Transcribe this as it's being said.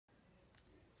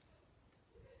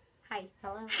Hi.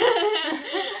 Hello.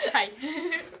 Hi.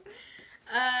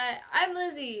 I'm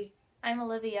Lizzie. I'm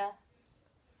Olivia.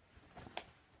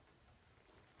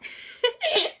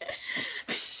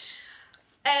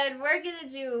 And we're gonna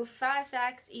do 5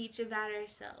 facts each about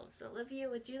ourselves. Olivia,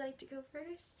 would you like to go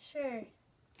first? Sure.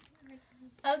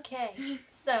 Okay,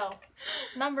 so,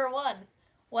 number 1,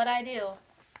 what I do.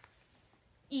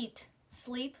 Eat,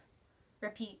 sleep,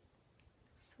 repeat,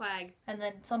 Swag. and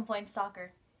then at some point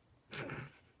soccer.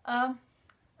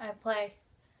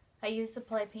 I used to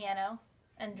play piano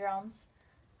and drums.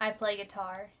 I play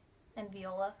guitar and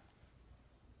viola.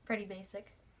 Pretty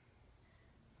basic.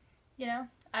 You know,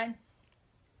 I'm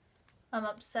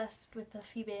obsessed with a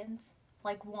few bands.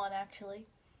 Like 1, actually.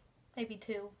 Maybe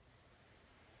 2.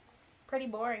 Pretty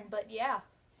boring, but yeah.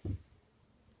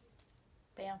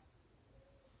 Bam.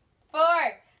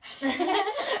 4.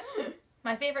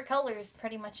 My favorite color is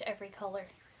pretty much every color,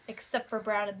 except for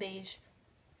brown and beige.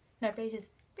 No, beige is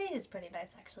pretty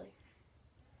nice, actually.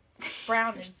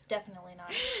 Brown is definitely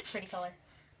not a pretty color.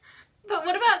 But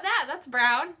what about that? That's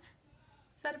brown.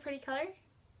 Is that a pretty color?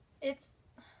 It's,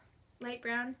 Light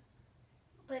brown.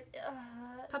 but,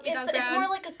 Puppy dog it's brown. more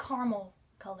like a caramel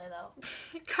color, though.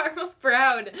 Caramel's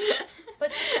brown.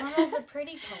 But caramel's a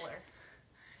pretty color.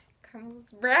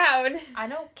 Caramel's brown. I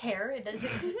don't care. It's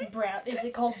brown. Is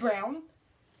it called brown?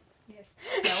 Yes.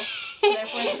 No.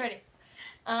 Therefore it's pretty.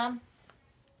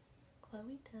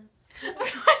 Chloe Tibbs.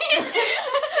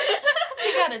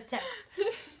 You got a text.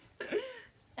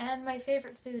 And my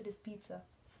favorite food is pizza.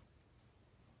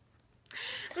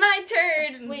 My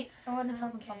turn. Wait, I want to tell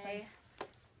them something.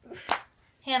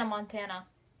 Hannah Montana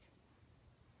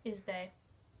is bae.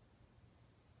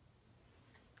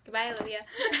 Goodbye, Olivia.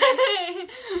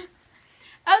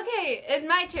 Okay, it's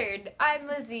my turn. I'm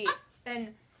Lizzie,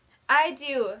 and I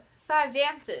do 5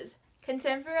 dances.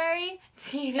 Contemporary,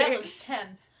 theater. That was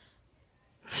 10.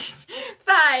 5.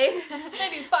 I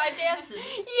do 5 dances.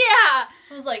 Yeah.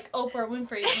 It was like Oprah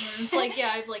Winfrey, and it's like, yeah,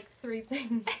 I have like 3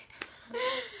 things.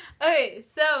 Okay,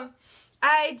 so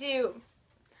I do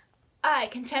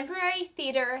contemporary,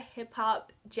 theater, hip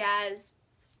hop, jazz,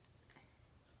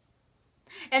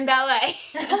 and ballet.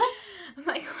 I'm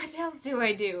like, what else do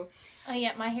I do? Oh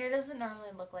yeah, my hair doesn't normally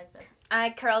look like this.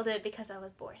 I curled it because I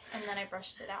was bored. And then I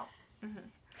brushed it out.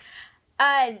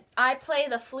 I play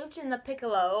the flute and the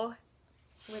piccolo,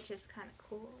 which is kind of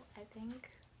cool, I think.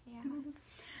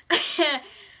 Yeah.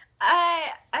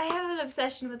 I have an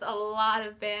obsession with a lot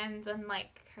of bands,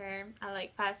 unlike her. I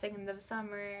like 5 Seconds of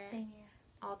Summer, Same here.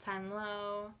 All Time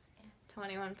Low,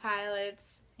 21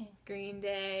 Pilots, Green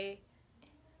Day,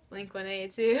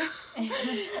 Blink-182,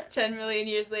 10 million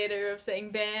years later of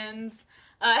saying bands.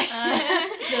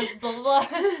 Just blah, blah,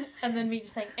 blah. And then me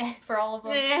just saying for all of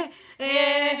them.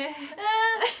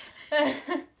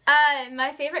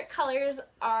 My favorite colors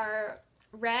are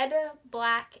red,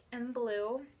 black, and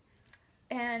blue.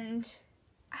 And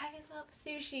I love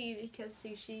sushi because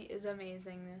sushi is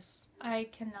amazingness. I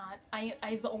cannot.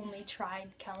 I've only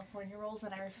tried California rolls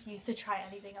and I refuse to try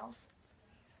anything else.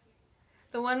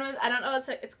 The one with, I don't know what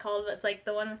it's called, but it's like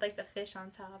the one with like the fish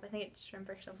on top. I think it's shrimp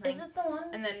or something. Is it the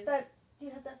one And then that you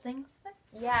had that thing?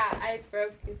 yeah, I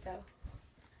broke it though.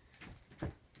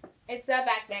 It's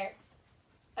back there.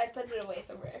 I put it away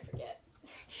somewhere, I forget.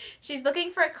 She's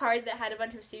looking for a card that had a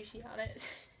bunch of sushi on it.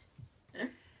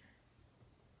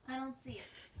 I don't see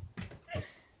it.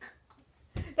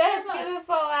 That's gonna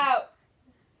fall out.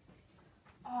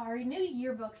 Oh, our new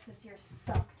yearbooks this year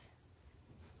sucked.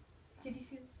 Did you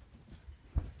see them?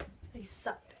 They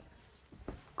sucked.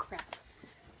 Crap.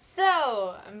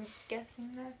 So, I'm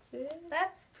guessing that's it.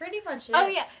 That's pretty much it. Oh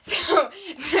yeah, so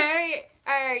for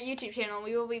our YouTube channel,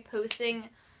 we will be posting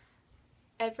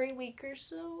every week or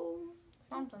so.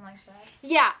 Something like that.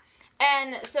 Yeah,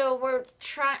 and so we're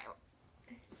trying...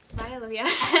 Bye, Olivia.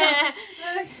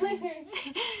 Actually,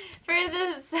 For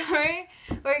the summer,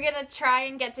 we're gonna try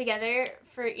and get together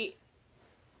for we're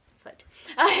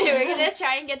gonna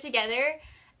try and get together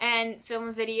and film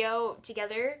a video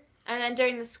together, and then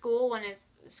during the school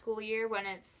year when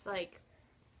it's like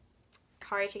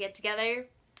hard to get together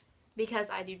because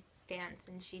I do dance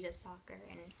and she does soccer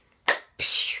and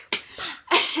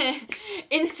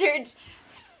insert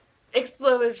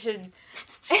explosion.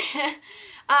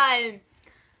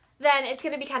 Then it's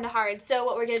gonna be kind of hard. So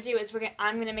what we're gonna do is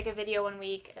I'm gonna make a video one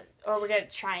week, or we're gonna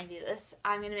try and do this.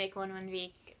 I'm gonna make one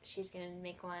week. She's gonna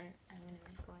make one. I'm gonna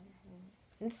make one,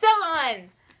 and so on.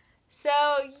 So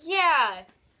yeah.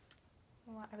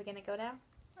 Are we gonna go now?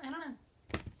 I don't know.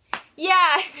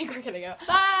 Yeah, I think we're gonna go.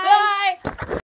 Bye! Bye!